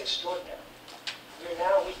 Well, it's extraordinary.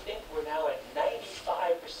 We think we're now at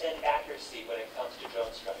 95% accuracy when it comes to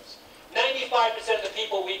drone strikes. 95% of the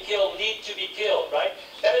people we kill need to be killed, right?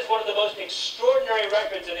 That is one of the most extraordinary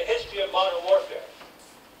records in the history of modern warfare.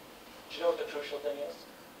 Do you know what the crucial thing is?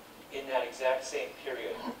 In that exact same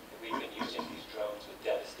period that we've been using these drones with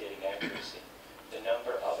devastating accuracy, the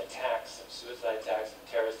number of attacks, of suicide attacks, and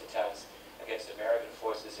terrorist attacks against American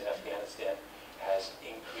forces in Afghanistan has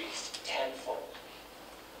increased tenfold.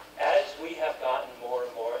 As we have gotten more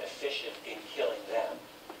and more efficient in killing them,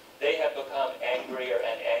 they have become angrier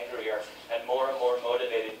and angrier and more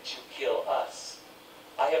motivated to kill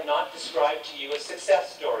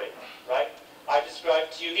success story, right? I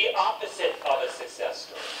described to you the opposite of a success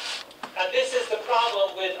story. And this is the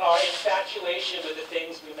problem with our infatuation with the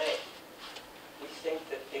things we make. We think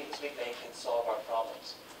that things we make can solve our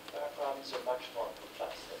problems, but our problems are much more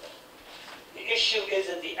complex than that. The issue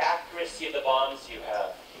isn't the accuracy of the bombs you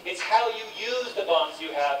have. It's how you use the bombs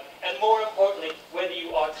you have, and more importantly, whether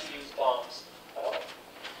you ought to use bombs at all.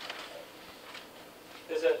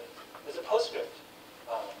 There's a postscript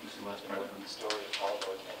in the story of Paul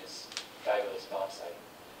Gordon and his fabulous bomb sighting,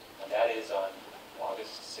 and that is on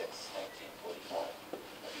August 6, 1945. A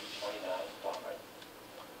B-29 bomber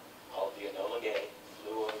called the Enola Gay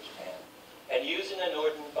flew over Japan, and using a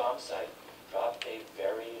Norden bomb sight, dropped a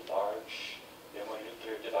very large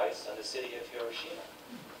thermonuclear device on the city of Hiroshima.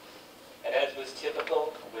 And as was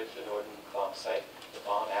typical with the Norden bomb sight, the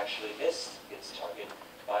bomb actually missed its target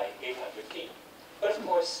by 800 feet. But of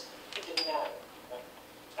course, it didn't matter. Right?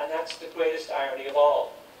 And that's the greatest irony of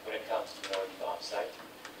all when it comes to the Norden bomb sight.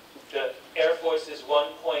 The Air Force's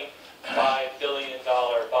 $1.5 billion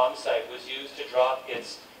bomb sight was used to drop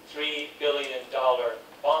its $3 billion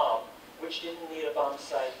bomb, which didn't need a bomb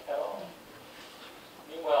sight at all.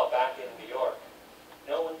 Meanwhile, back in New York,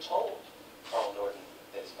 no one told Carl Norden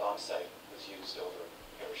that his bomb sight was used over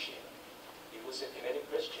Hiroshima. He was a committed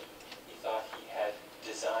Christian. He thought he had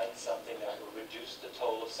designed something that would reduce the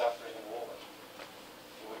toll of suffering in war.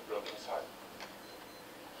 It would have broken his heart.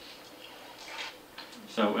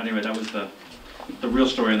 So anyway, that was the real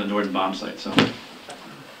story on the Norden bomb sight. So,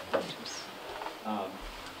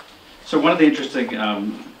 so one of the interesting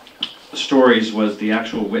stories was the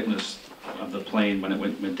actual witness of the plane when it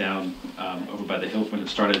went down over by the hill, when it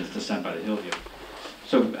started its descent by the hill here.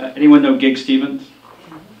 So anyone know Gig Stevens?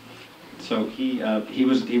 So he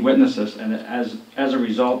witnessed this, and as a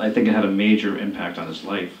result, I think it had a major impact on his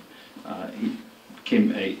life.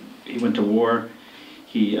 He went to war.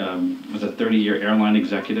 He was a 30-year airline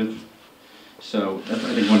executive. So that's,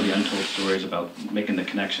 I think, one of the untold stories about making the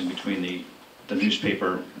connection between the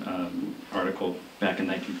newspaper article back in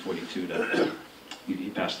 1942 to he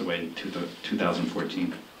passed away in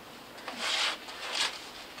 2014.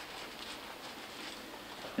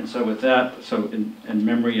 And so with that, so in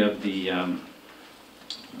memory of the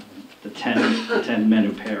 10 men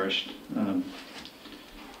who perished,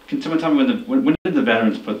 can someone tell me when did the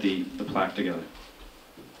veterans put the plaque together?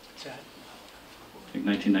 What's that? I think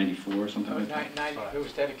 1994 or something like that? It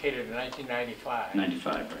was dedicated in 1995.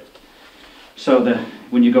 95, right. So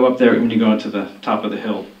when you go up there, when you go to the top of the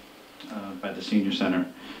hill by the senior center,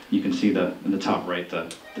 you can see in the top right the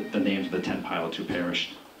names of the 10 pilots who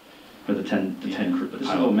perished, or the 10 crew. This is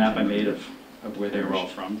a little map I made of where they were all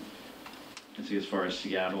from. You can see as far as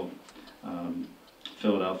Seattle,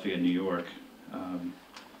 Philadelphia, New York.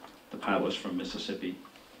 The pilot was from Mississippi,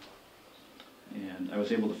 and I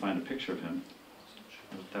was able to find a picture of him.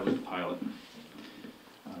 That was the pilot,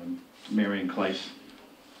 Marion Kleiss.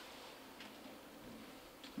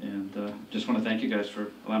 And just want to thank you guys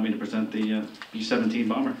for allowing me to present the B-17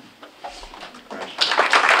 bomber crash.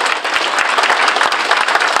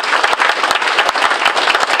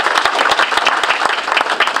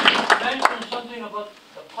 You mentioned something about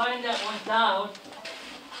the plane that went down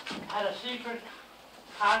had a secret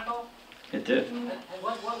cargo. It did. And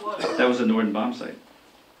what was it? That was the Norden bomb site.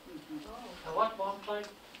 And what bomb site?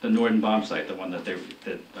 The Norden bomb site, the one that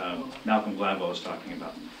Malcolm Gladwell was talking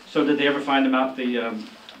about. So did they ever find him out the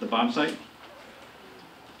bomb site?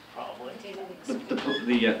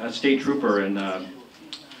 Probably. A state trooper and a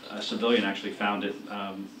civilian actually found it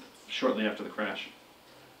shortly after the crash.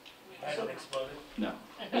 Hasn't exploded? No,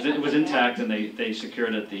 it was intact, and they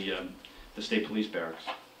secured it at the state police barracks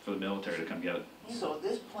for the military to come get it. So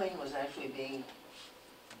this plane was actually being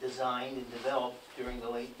designed and developed during the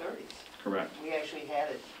late 30s. Correct. We actually had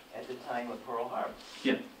it at the time of Pearl Harbor.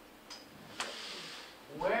 Yeah.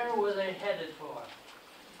 Where were they headed for?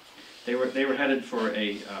 They were headed for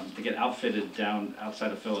to get outfitted down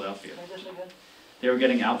outside of Philadelphia. Say this again? They were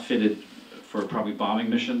getting outfitted for probably bombing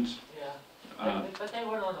missions. Yeah. But they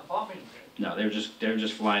weren't on a bombing trip. No, they were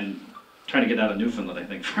just flying, trying to get out of Newfoundland, I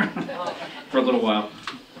think, for a little while.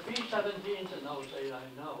 The B-17s in those days, I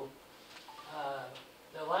know,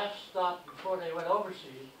 the last stop before they went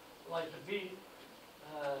overseas, like the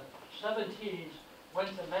B-17s went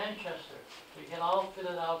to Manchester to get all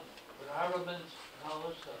fitted out with armaments and all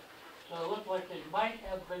this stuff. So it looked like they might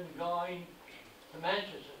have been going to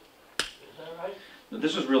Manchester. Is that right?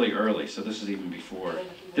 This was really early, so this is even before.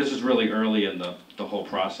 This is really early in the whole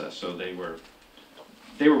process, so they were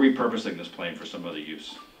repurposing this plane for some other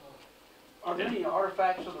use. Are there any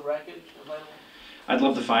artifacts of the wreckage available? I'd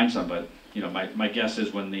love to find some, but, you know, my guess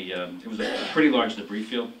is when the, it was a pretty large debris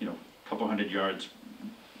field, you know, a couple hundred yards,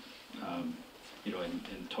 you know,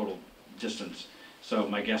 in total distance. So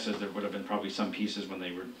my guess is there would have been probably some pieces when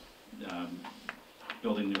they were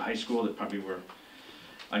building the new high school that probably were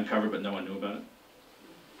uncovered, but no one knew about it.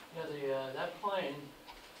 Yeah, that plane,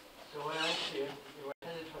 the way I see it, they were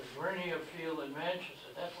headed for Vernier Field in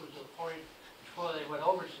Manchester. That was the point before they went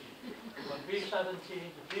overseas. When B-17,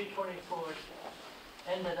 the B-24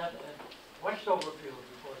 ended up at Westover Field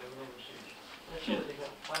before they went overseas. That's where they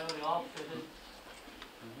got finally all fitted.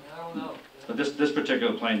 I don't know. But this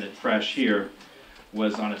particular plane that crashed here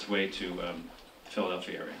was on its way to the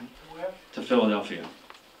Philadelphia area. Where? To Philadelphia.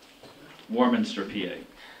 Warminster, PA.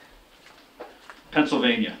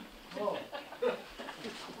 Pennsylvania. Oh.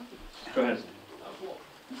 Go ahead.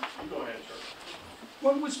 Go ahead, sir.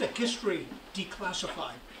 What was the history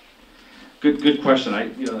declassified? Good question. I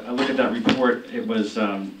look at that report. It was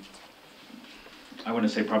I want to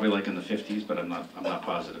say probably like in the 50s, but I'm not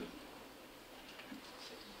positive.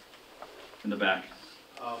 In the back.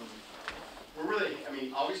 We're really, I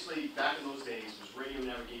mean, obviously, back in those days, it was radio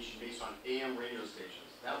navigation based on AM radio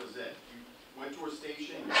stations. That was it. You went to a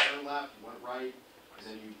station, you turned left, you went right, and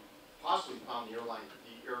then you possibly found the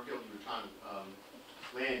airfield you were trying to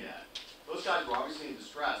land at. Those guys were obviously in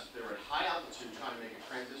distress. They were at high altitude trying to make a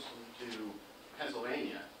transition to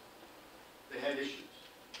Pennsylvania. They had issues.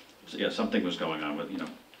 So yeah, something was going on with, you know,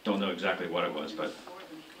 don't know exactly what it was, but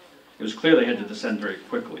it was clear they had to descend very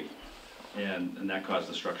quickly, and that caused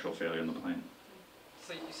the structural failure in the plane.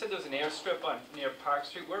 So you said there was an airstrip near Park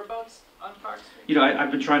Street. Whereabouts on Park Street? You know, I've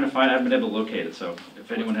been trying to find, I haven't been able to locate it, so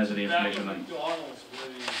if anyone has any information on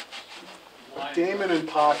Damon and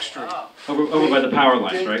Park Street. over by the power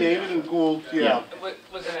lines, right? David and Gould, yeah.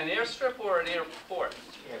 Was it an airstrip or an airport?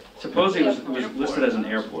 Supposedly it was listed as an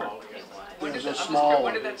airport. When did It was a that, small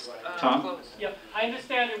when did that Tom? close? Yeah, I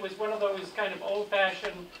understand it was one of those kind of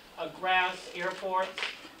old-fashioned grass airports,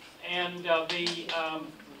 and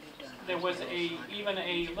there was even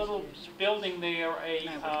a little building there,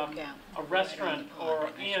 a restaurant or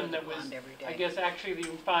inn that was, I guess actually you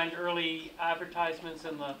can find early advertisements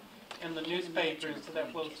in the newspapers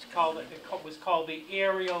that was called the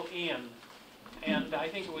Ariel Inn, and I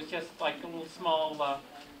think it was just like a little small.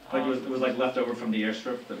 Like it was like leftover from the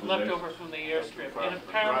airstrip that was left there? over from the airstrip, and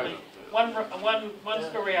apparently one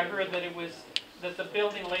story I heard that the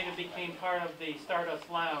building later became part of the Stardust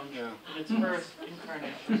Lounge in its first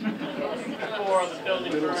incarnation before the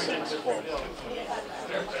building burned and was rebuilt.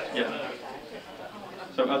 Yeah.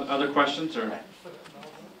 So other questions or?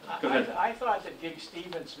 Go ahead. I thought that Gig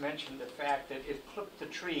Stevens mentioned the fact that it clipped the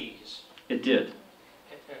trees. It did.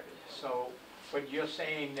 So, but you're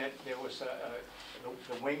saying that there was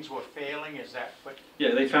the wings were failing, is that what?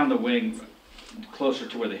 Yeah, they found the wing closer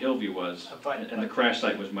to where the Hillview was, and the crash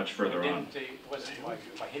site was much further on. Was it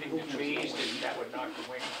by hitting the trees, that would knock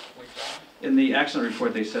the wings off? In the accident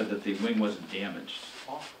report, they said that the wing wasn't damaged.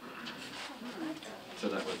 So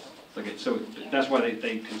that was, okay, so that's why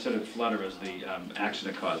they considered flutter as the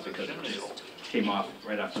accident cause, because it just came off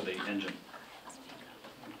right after the engine.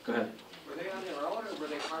 Go ahead. Were they on their own, or were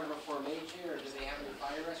they part of a formation, or did they have any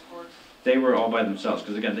fire escorts? They were all by themselves,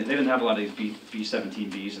 because again, they didn't have a lot of these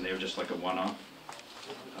B-17Bs, and they were just like a one-off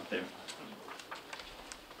up there.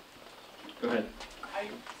 Go ahead. I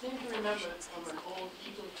seem to remember from an old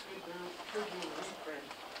Eagle Tribune reprint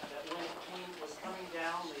that when the plane was coming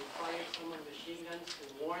down, they fired some of the machine guns to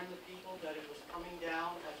warn the people that it was coming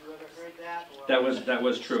down. Have you ever heard that? Or That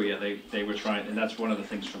was true, yeah. They were trying, and that's one of the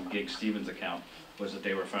things from Gig Stevens' account, was that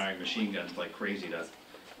they were firing machine guns like crazy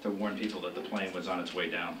to warn people that the plane was on its way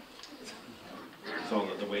down. So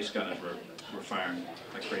the waste gunners were firing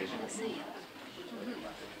like crazy.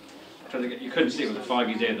 Because you couldn't see it. It was a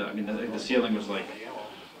foggy day. I mean, the ceiling was like,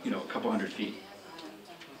 you know, a couple hundred feet.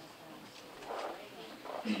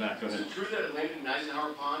 In the back, go ahead. Is it true that it landed in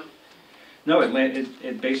Eisenhower Pond? No,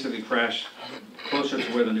 it basically crashed closer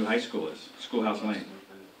to where the new high school is, Schoolhouse Lane.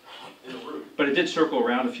 In the roof? But it did circle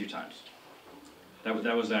around a few times. That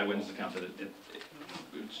was the eyewitness account that it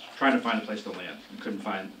was trying to find a place to land. And couldn't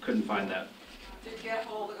find that. Did you get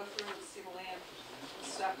hold to go through and see the land?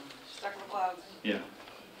 Stuck in the clouds. Yeah.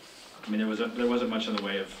 I mean, there wasn't much in the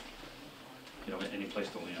way of, you know, any place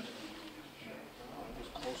to land.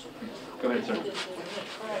 Go ahead, sir.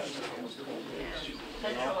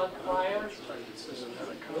 Fire?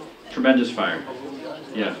 Tremendous fire.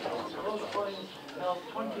 Yeah. Those planes held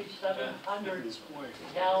 2,700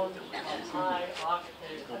 gallons of high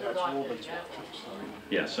octane, 100 octane gas.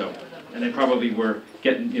 Yeah, so, and they probably were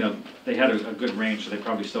getting, you know, they had a good range, so they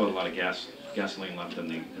probably still had a lot of gasoline left in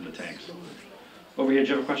the tanks. Over here, do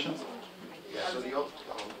you have a question? Yeah, so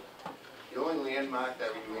the only landmark that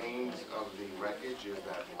remains of the wreckage is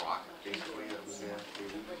that rock, basically, that was there,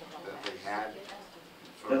 that they had.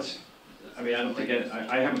 That's, I mean, I don't think,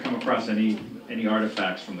 I haven't come across any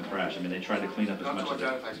artifacts from the crash. I mean, they tried to clean up as Not much so as much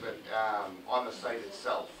they... artifacts, but on the site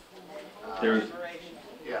itself. There's,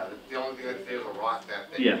 Yeah, the only thing that's there is a rock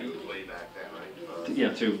that they Yeah. used way back then, right?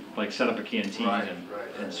 yeah, to like set up a canteen Right, and, right,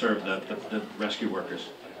 right. and serve the rescue workers.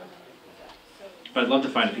 But I'd love to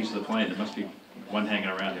find a piece of the plane. There must be one hanging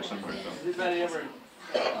around here somewhere. So. Anybody ever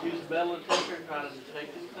use metal detector trying to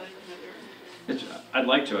detect anything? I'd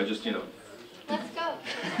like to. I just, you know. Let's go.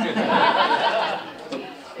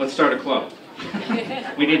 Let's start a club.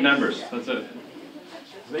 We need members. That's it.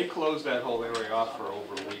 They closed that whole area off for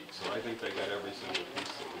over a week, so I think they got every single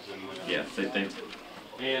piece that was in there. Yeah,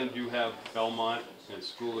 they. And you have Belmont and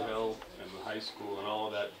School Hill and the high school and all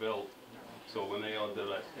of that built. So when they all did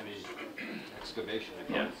any excavation,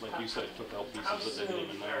 they Yeah. like you said, took out pieces that didn't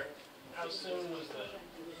even there. How soon was the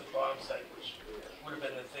bomb site, which would have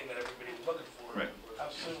been the thing that everybody was looking for? Right. How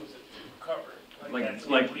soon was it recovered?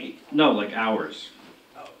 Like hours.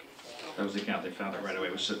 Oh, okay. That was the account. They found it right away.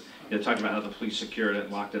 It was, they talked about how the police secured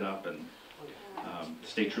it, locked it up, and the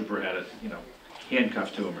state trooper had it, you know,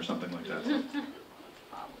 handcuffed to him or something like that. So.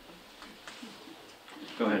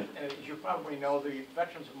 Go ahead. As you probably know, the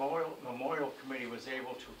Veterans Memorial Committee was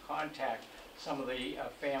able to contact some of the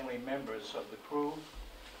family members of the crew,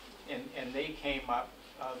 and they came up,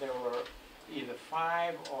 there were either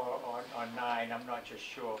 5 or 9, I'm not just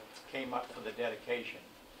sure, came up for the dedication.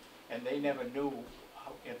 And they never knew,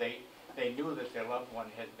 they knew that their loved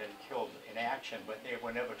one had been killed in action, but they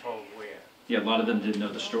were never told where. Yeah, a lot of them didn't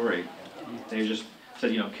know the story. They just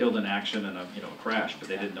said, you know, killed in action and a crash, but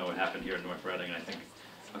they didn't know what happened here in North Reading. And I think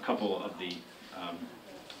a couple of the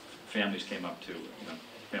families came up to,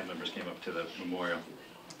 family members came up to the memorial.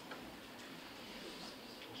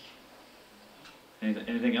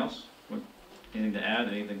 Anything else? Anything to add?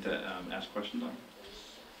 Anything to ask questions on?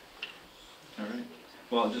 All right.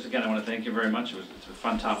 Well, just again, I want to thank you very much. It's a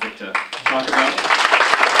fun topic to talk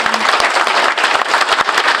about.